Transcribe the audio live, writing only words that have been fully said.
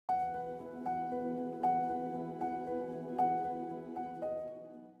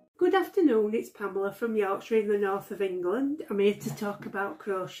Good afternoon, it's Pamela from Yorkshire in the north of England. I'm here to talk about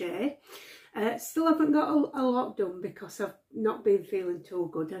crochet. Still haven't got a lot done because I've not been feeling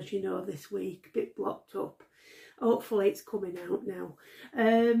too good, as you know, this week, a bit blocked up. Hopefully it's coming out now.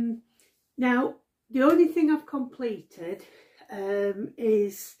 Now, the only thing I've completed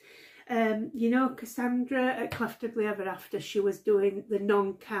is, you know, Cassandra at Cleftedly Ever After, she was doing the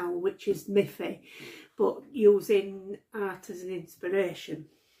non-cowl, which is Miffy, but using art as an inspiration.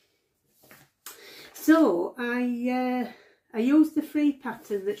 So I used the free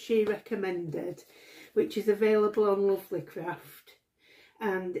pattern that she recommended, which is available on Lovely Craft,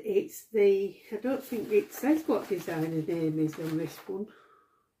 and it's the, I don't think it says what designer name is on this one.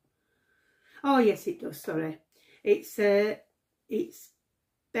 Oh yes, it does. Sorry, it's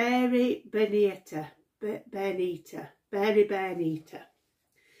Berry Bernita,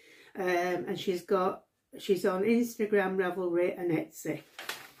 and she's on Instagram, Ravelry and Etsy.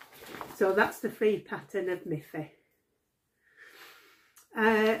 So that's the free pattern of Miffy.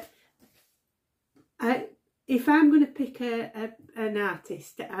 If I'm going to pick an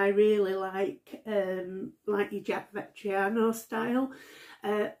artist, I really like your Jack Vettriano style,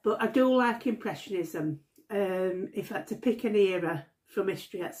 but I do like Impressionism. If I had to pick an era from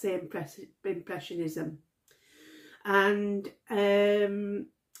history, I'd say Impressionism. And I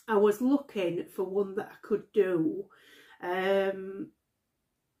was looking for one that I could do,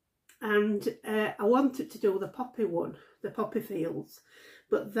 and I wanted to do the poppy one, the poppy fields,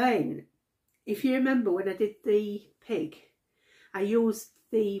 but then, if you remember when I did the pig, I used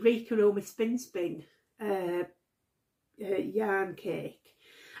the Rikarumi Spin yarn cake,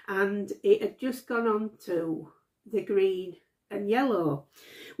 and it had just gone on to the green and yellow.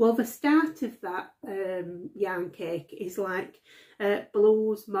 Well, the start of that yarn cake is like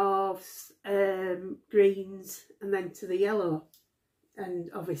blues, mauves, greens, and then to the yellow,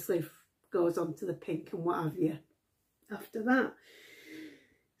 and obviously goes on to the pink and what have you after that.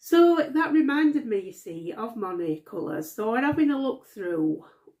 So that reminded me, you see, of Monet colours. So I'm having a look through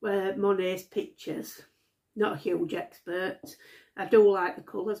Monet's pictures. Not a huge expert. I do like the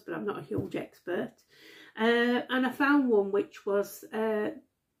colours, but I'm not a huge expert. And I found one which was a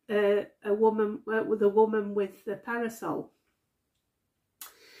woman with the parasol.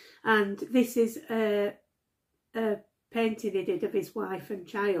 And this is a painting he did of his wife and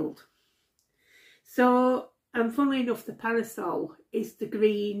child. So, and funnily enough, the parasol is the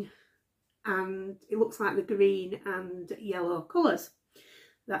green, and it looks like the green and yellow colours.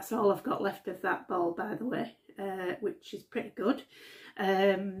 That's all I've got left of that ball, by the way, which is pretty good.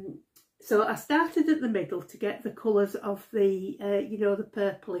 So I started at the middle to get the colours of the, you know, the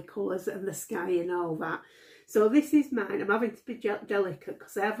purpley colours and the sky and all that. So this is mine. I'm having to be delicate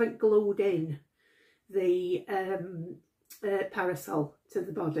because I haven't glued in the parasol to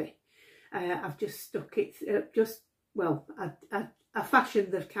the body. I've just stuck it, I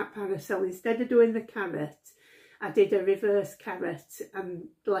fashioned the parasol. Instead of doing the carrot, I did a reverse carrot and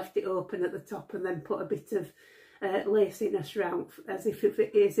left it open at the top, and then put a bit of laciness round as if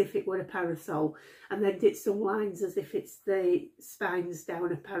it were a parasol, and then did some lines as if it's the spines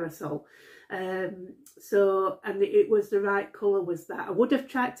down a parasol. So, and it was the right colour was that. I would have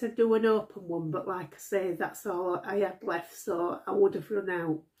tried to do an open one, but like I say, that's all I had left, so I would have run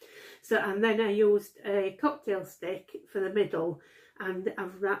out. So, and then I used a cocktail stick for the middle, and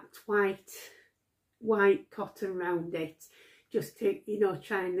I've wrapped white cotton round it, just to, you know,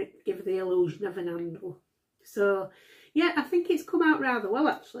 try and give the illusion of an handle. So yeah, I think it's come out rather well,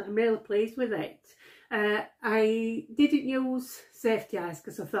 actually. I'm really pleased with it. I didn't use safety eyes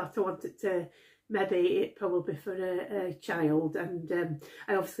because I thought I wanted to, maybe it probably for a child, and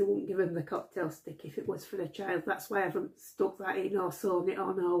I obviously wouldn't give him the cocktail stick if it was for a child. That's why I haven't stuck that in or sewn it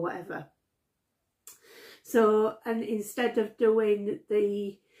on or whatever. So, and instead of doing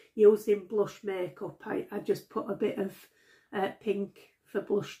the using blush makeup, I just put a bit of pink for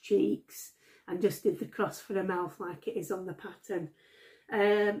blush cheeks and just did the cross for the mouth like it is on the pattern.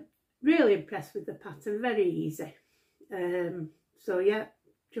 Really impressed with the pattern, very easy. So yeah,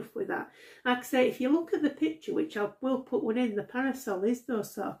 chuffed with that. Like I say, if you look at the picture, which I will put one in, the parasol is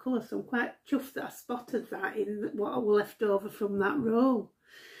those sort of colours, so I'm quite chuffed that I spotted that in what I was left over from that roll.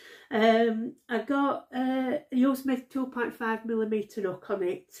 I used my 2.5mm hook on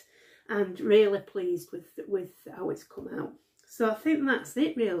it, and really pleased with how it's come out. So I think that's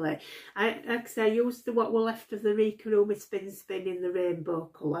it really. Like I say, I used what were left of the Rikarumi Spin in the rainbow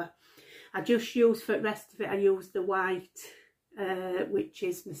colour. I just used, for the rest of it, I used the white, which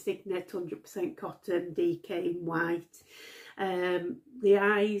is my Signet 100% cotton DK in white. The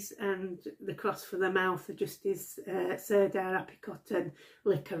eyes and the cross for the mouth are just his Sirdar, Apricot and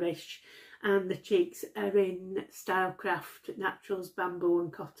Licorice, and the cheeks are in Stylecraft Naturals Bamboo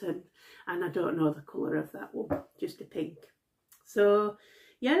and Cotton, and I don't know the colour of that one, just a pink. So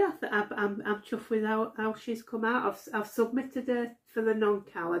yeah, I'm chuffed with how she's come out. I've submitted her for the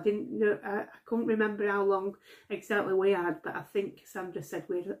non-cal. I didn't know, I couldn't remember how long exactly we had, but I think Sandra said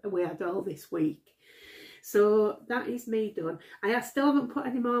we had all this week. So that is me done. I still haven't put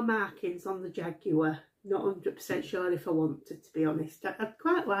any more markings on the Jaguar. Not 100% sure if I wanted, to be honest. I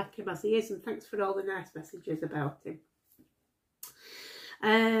quite like him as he is, and thanks for all the nice messages about him.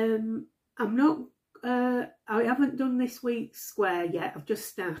 I'm not. I haven't done this week's square yet. I've just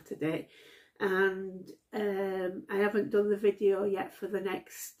started it, and I haven't done the video yet for the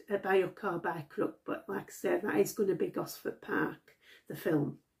next By Hook or By Crook. But like I said, that is going to be Gosford Park, the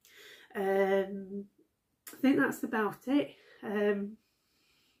film. I think that's about it.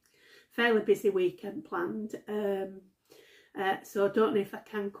 Fairly busy weekend planned, so I don't know if I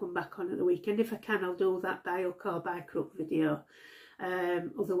can come back on at the weekend. If I can, I'll do that By Hook or By Crook video.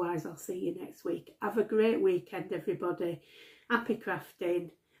 Otherwise, I'll see you next week. Have a great weekend, everybody. Happy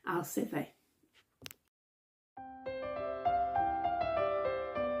crafting. I'll see you.